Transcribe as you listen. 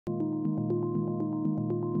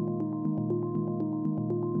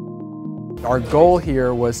Our goal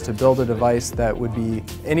here was to build a device that would be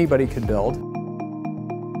anybody could build.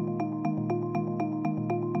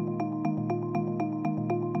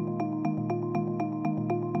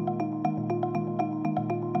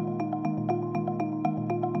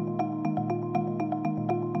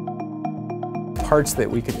 Parts that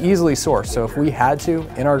we could easily source. So if we had to,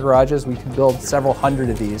 in our garages, we could build several hundred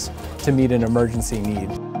of these to meet an emergency need.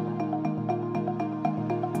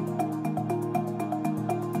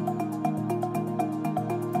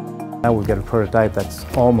 Now we've got a prototype that's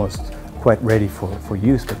almost quite ready for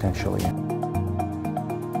use potentially.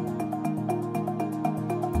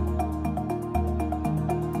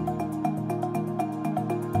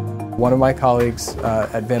 One of my colleagues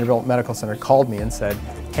at Vanderbilt Medical Center called me and said,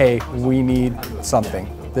 "Hey, we need something.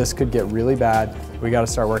 This could get really bad. We got to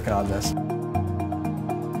start working on this."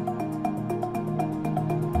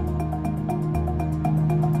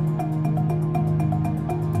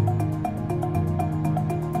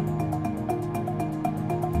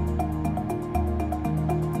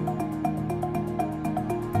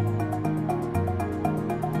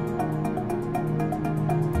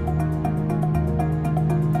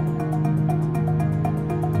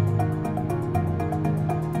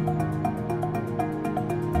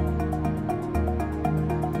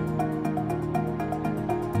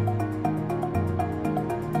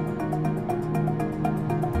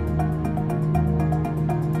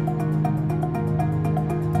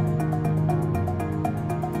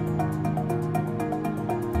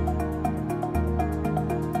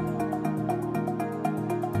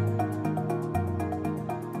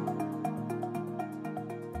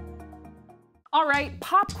 All right,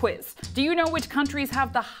 pop quiz. Do you know which countries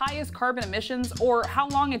have the highest carbon emissions, or how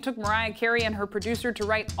long it took Mariah Carey and her producer to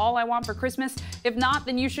write All I Want for Christmas? If not,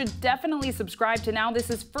 then you should definitely subscribe to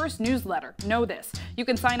NowThis' first newsletter, Know This. You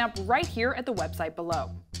can sign up right here at the website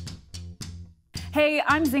below. Hey,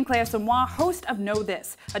 I'm Zinclair Samoa, host of Know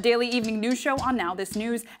This, a daily evening news show on Now This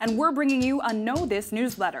News, and we're bringing you a Know This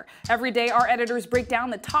newsletter. Every day, our editors break down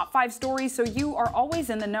the top 5 stories so you are always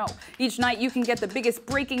in the know. Each night, you can get the biggest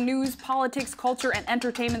breaking news, politics, culture, and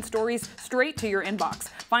entertainment stories straight to your inbox.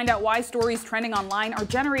 Find out why stories trending online are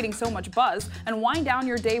generating so much buzz, and wind down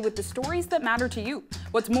your day with the stories that matter to you.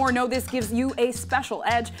 What's more, Know This gives you a special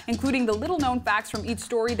edge, including the little-known facts from each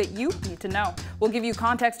story that you need to know. We'll give you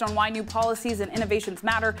context on why new policies and innovations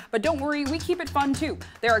matter, but don't worry, we keep it fun too.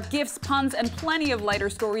 There are gifts, puns, and plenty of lighter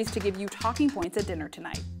stories to give you talking points at dinner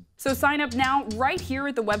tonight. So sign up now right here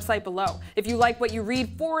at the website below. If you like what you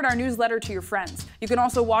read, forward our newsletter to your friends. You can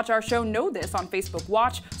also watch our show Know This on Facebook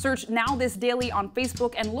Watch, search Now This Daily on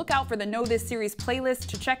Facebook, and look out for the Know This series playlist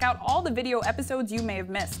to check out all the video episodes you may have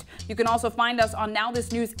missed. You can also find us on Now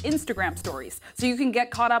This News Instagram stories, so you can get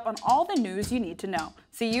caught up on all the news you need to know.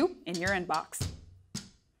 See you in your inbox.